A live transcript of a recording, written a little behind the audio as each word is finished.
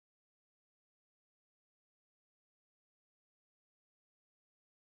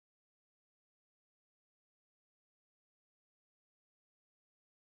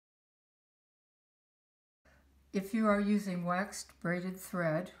If you are using waxed braided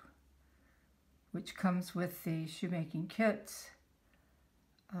thread, which comes with the shoemaking kits,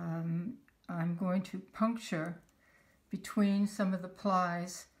 I'm going to puncture between some of the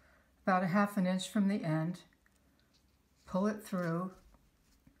plies about 1/2 inch from the end, pull it through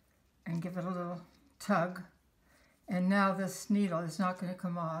and give it a little tug, and now this needle is not going to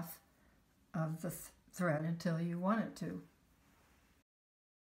come off of the thread until you want it to.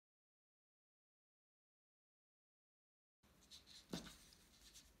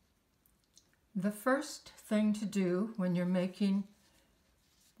 The first thing to do when you're making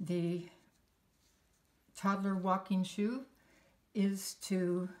the toddler walking shoe is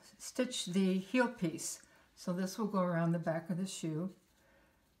to stitch the heel piece. So this will go around the back of the shoe.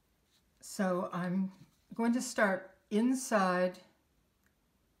 So I'm going to start inside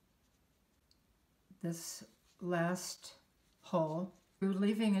this last hole,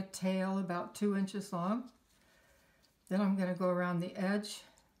 leaving a tail about 2 inches long. Then I'm going to go around the edge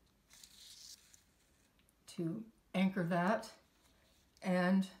to anchor that,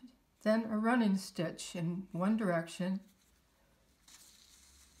 and then a running stitch in one direction,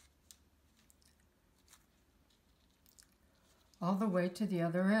 all the way to the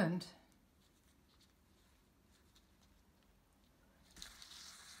other end.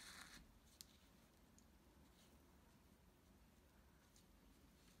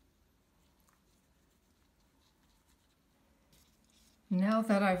 Now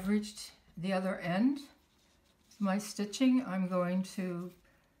that I've reached the other end of my stitching, I'm going to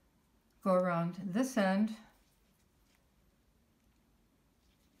go around this end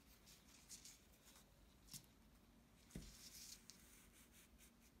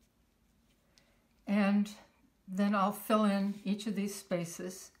and then I'll fill in each of these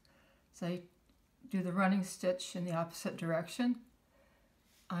spaces. So I do the running stitch in the opposite direction.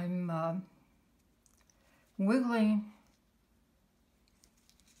 I'm wiggling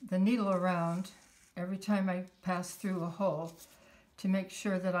the needle around every time I pass through a hole to make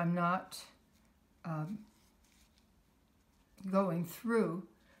sure that I'm not going through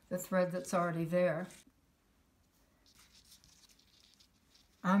the thread that's already there.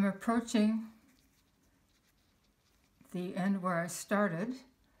 I'm approaching the end where I started,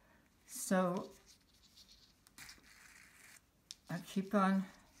 so I keep on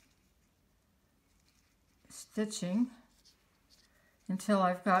stitching until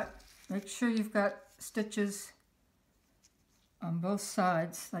I've got, make sure you've got stitches on both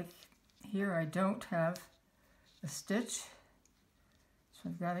sides. Like here I don't have a stitch, so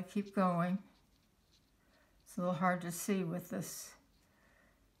I've got to keep going. It's a little hard to see with this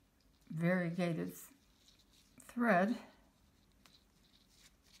variegated thread.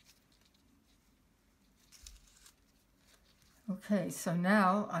 Okay, so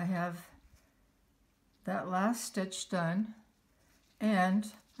now I have that last stitch done,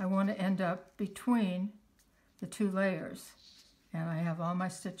 and I want to end up between the two layers, and I have all my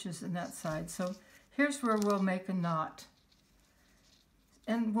stitches in that side. So here's where we'll make a knot,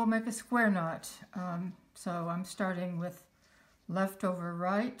 and we'll make a square knot. So I'm starting with left over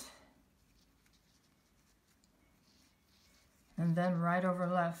right, and then right over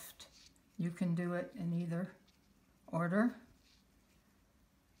left. You can do it in either order.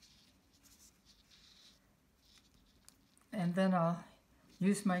 And then I'll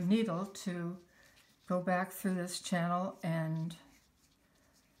use my needle to go back through this channel and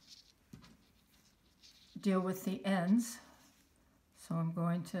deal with the ends. So I'm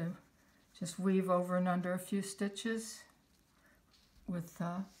going to just weave over and under a few stitches with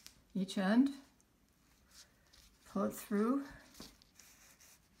each end, pull it through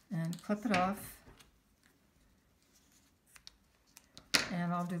and clip it off,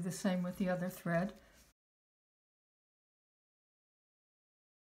 and I'll do the same with the other thread.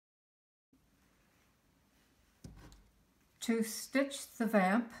 To stitch the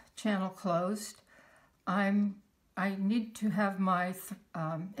vamp channel closed, I need to have my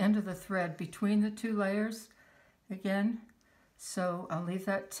end of the thread between the two layers again, so I'll leave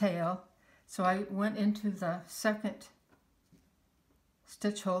that tail. So I went into the second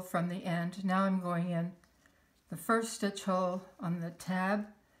stitch hole from the end. Now I'm going in the first stitch hole on the tab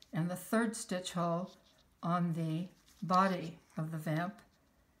and the third stitch hole on the body of the vamp.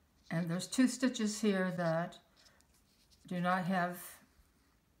 And there's two stitches here that do not have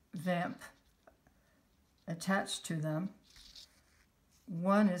vamp attached to them.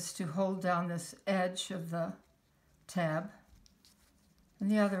 One is to hold down this edge of the tab,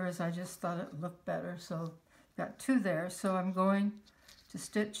 and the other is I just thought it looked better, so got two there. So I'm going to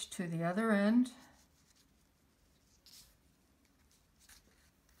stitch to the other end,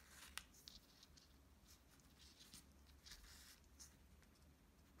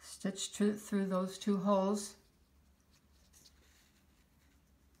 Stitch through those 2 holes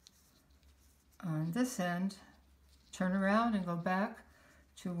on this end, turn around and go back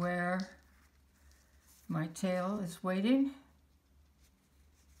to where my tail is waiting.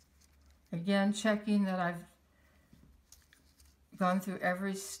 Again, checking that I've gone through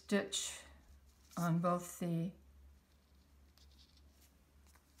every stitch on both the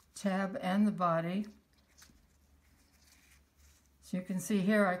tab and the body. So you can see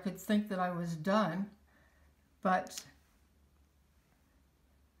here I could think that I was done, but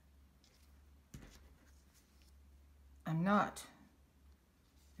I'm not.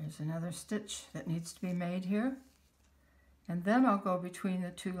 There's another stitch that needs to be made here, and then I'll go between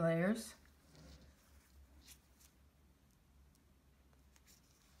the 2 layers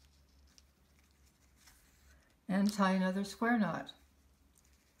and tie another square knot.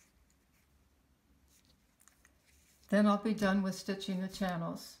 Then I'll be done with stitching the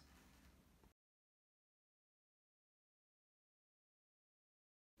channels.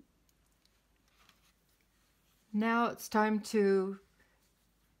 Now it's time to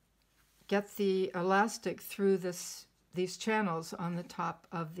get the elastic through these channels on the top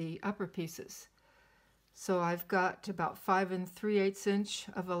of the upper pieces. So I've got about 5 3/8 inch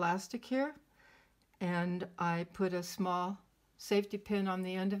of elastic here, and I put a small safety pin on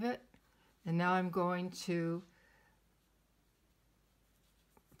the end of it, and now I'm going to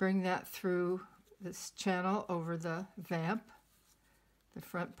bring that through this channel over the vamp, the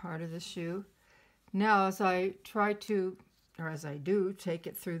front part of the shoe. Now as I try to, or as I do, take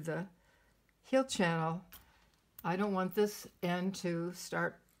it through the heel channel, I don't want this end to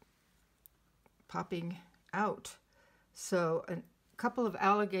start popping out. So a couple of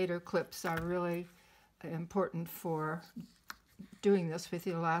alligator clips are really important for doing this with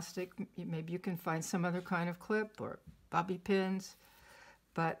the elastic. Maybe you can find some other kind of clip or bobby pins,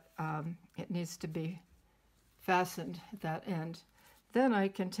 but it needs to be fastened at that end. Then I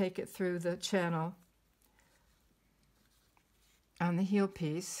can take it through the channel on the heel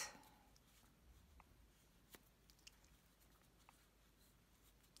piece.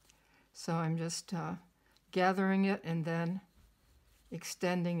 So I'm just gathering it and then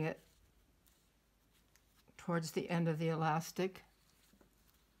extending it towards the end of the elastic.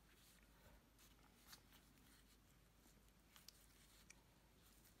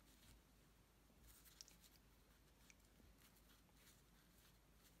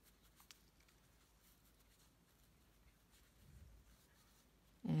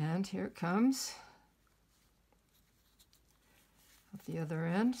 And here it comes at the other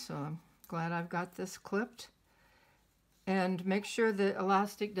end, so I'm glad I've got this clipped. And make sure the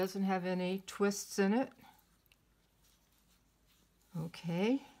elastic doesn't have any twists in it.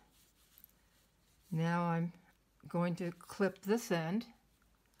 Okay, now I'm going to clip this end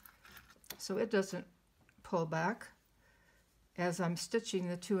so it doesn't pull back as I'm stitching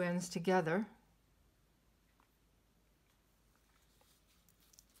the 2 ends together.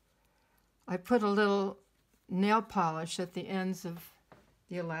 I put a little nail polish at the ends of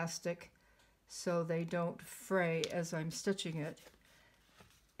the elastic so they don't fray as I'm stitching it.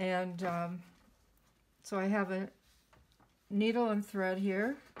 And so I have a needle and thread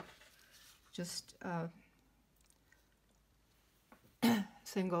here, just a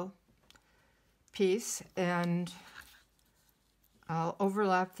single piece, and I'll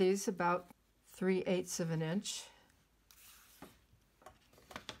overlap these about 3/8 of an inch.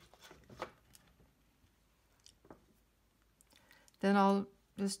 Then I'll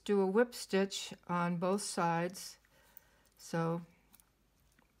just do a whip stitch on both sides, so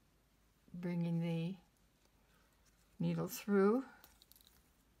bringing the needle through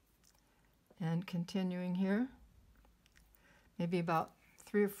and continuing here, maybe about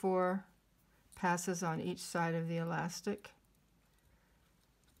 3 or 4 passes on each side of the elastic.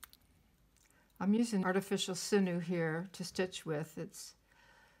 I'm using artificial sinew here to stitch with. It's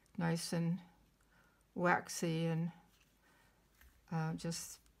nice and waxy and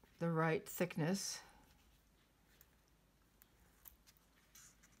just the right thickness.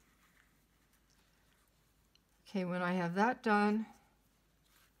 Okay, when I have that done,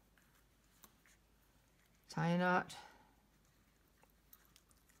 tie a knot.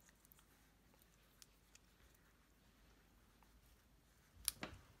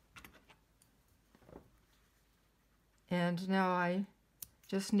 And now I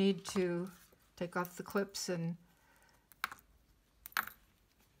just need to take off the clips and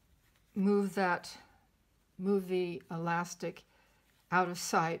move the elastic out of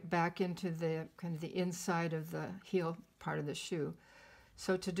sight back into the kind of the inside of the heel part of the shoe.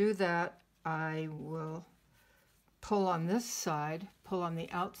 So to do that, I will pull on this side, pull on the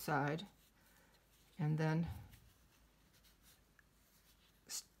outside and then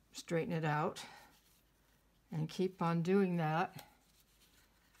straighten it out, and keep on doing that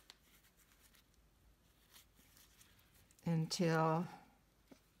until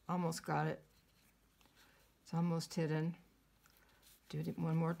almost got it. It's almost hidden. Do it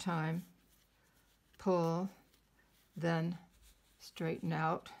one more time. Pull, then straighten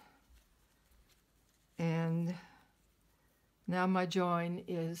out. And now my join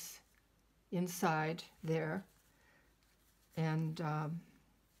is inside there, and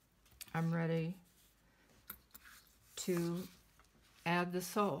I'm ready to add the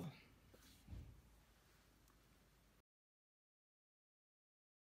sole.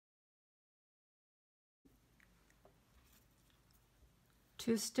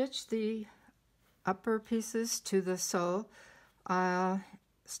 To stitch the upper pieces to the sole, I'll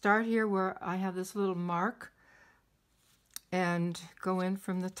start here where I have this little mark and go in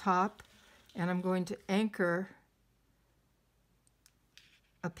from the top, and I'm going to anchor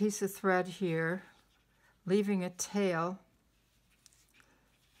a piece of thread here, leaving a tail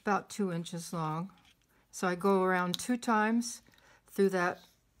about 2 inches long. So I go around 2 times through that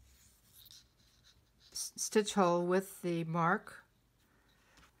stitch hole with the mark,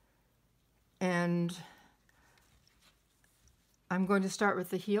 and I'm going to start with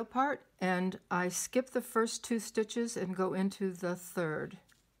the heel part, and I skip the first 2 stitches and go into the third,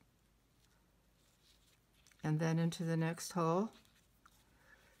 and then into the next hole.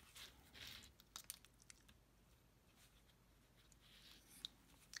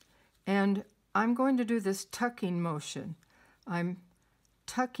 And I'm going to do this tucking motion. I'm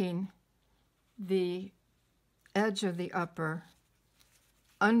tucking the edge of the upper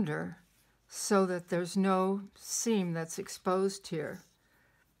under so that there's no seam that's exposed here.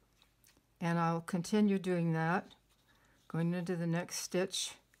 And I'll continue doing that, going into the next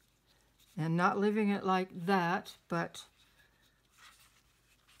stitch and not leaving it like that, but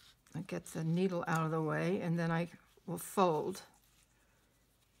I get the needle out of the way, and then I will fold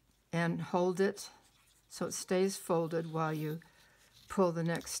and hold it so it stays folded while you pull the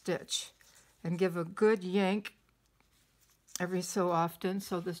next stitch, and give a good yank every so often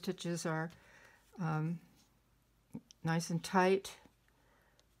so the stitches are nice and tight.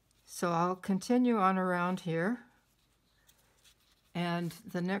 So I'll continue on around here, and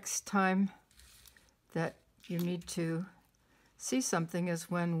the next time that you need to see something is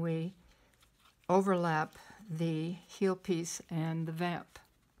when we overlap the heel piece and the vamp.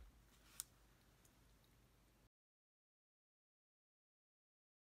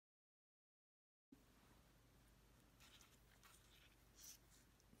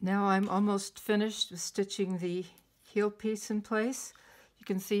 Now I'm almost finished with stitching the heel piece in place. You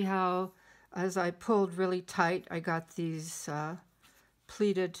can see how, as I pulled really tight, I got these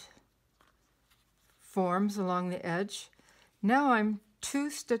pleated forms along the edge. Now I'm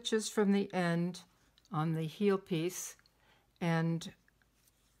 2 stitches from the end on the heel piece, and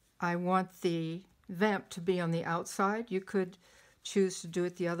I want the vamp to be on the outside. You could choose to do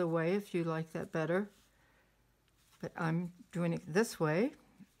it the other way if you like that better, but I'm doing it this way.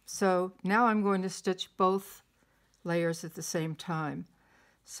 So now I'm going to stitch both layers at the same time,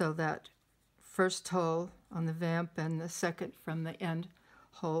 so that first hole on the vamp and the second from the end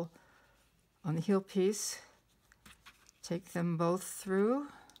hole on the heel piece. Take them both through,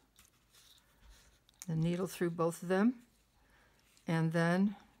 the needle through both of them, and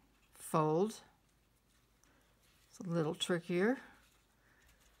then fold. It's a little trickier.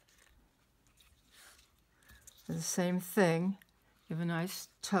 The same thing. Give a nice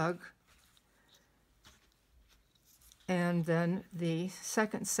tug, and then the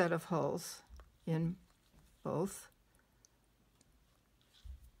second set of holes in both.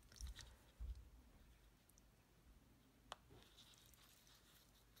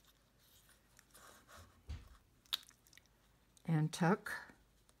 And tuck.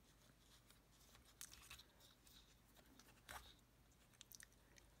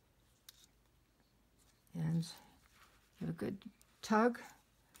 And give a good tug,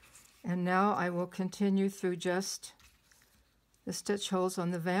 and now I will continue through just the stitch holes on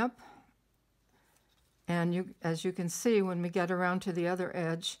the vamp, and as you can see, when we get around to the other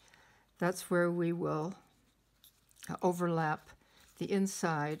edge, that's where we will overlap the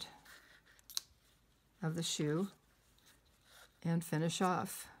inside of the shoe and finish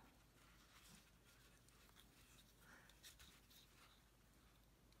off.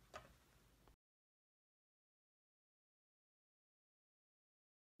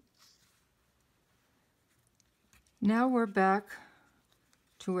 Now we're back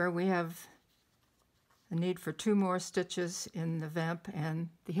to where we have a need for 2 more stitches in the vamp and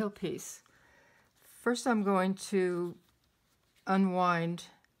the heel piece. First I'm going to unwind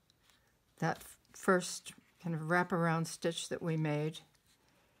that first kind of wraparound stitch that we made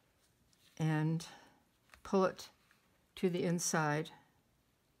and pull it to the inside,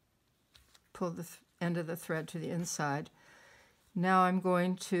 pull the end of the thread to the inside. Now I'm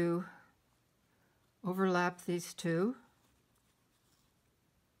going to overlap these two.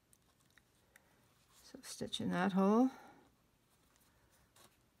 So stitch in that hole.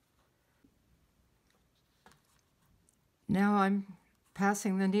 Now I'm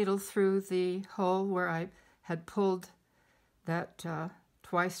passing the needle through the hole where I had pulled that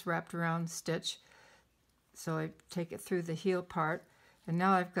twice wrapped around stitch. So I take it through the heel part, and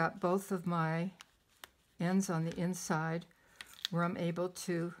now I've got both of my ends on the inside where I'm able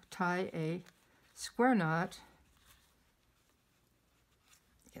to tie a square knot,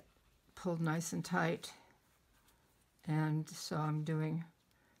 get pulled nice and tight. And so I'm doing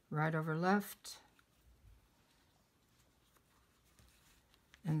right over left,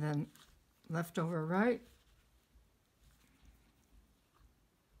 and then left over right,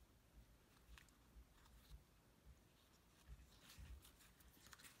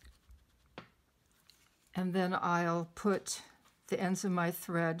 and then I'll put the ends of my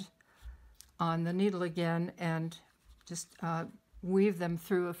thread on the needle again and just weave them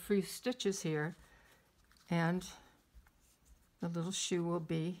through a few stitches here, and the little shoe will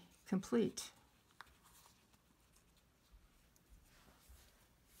be complete.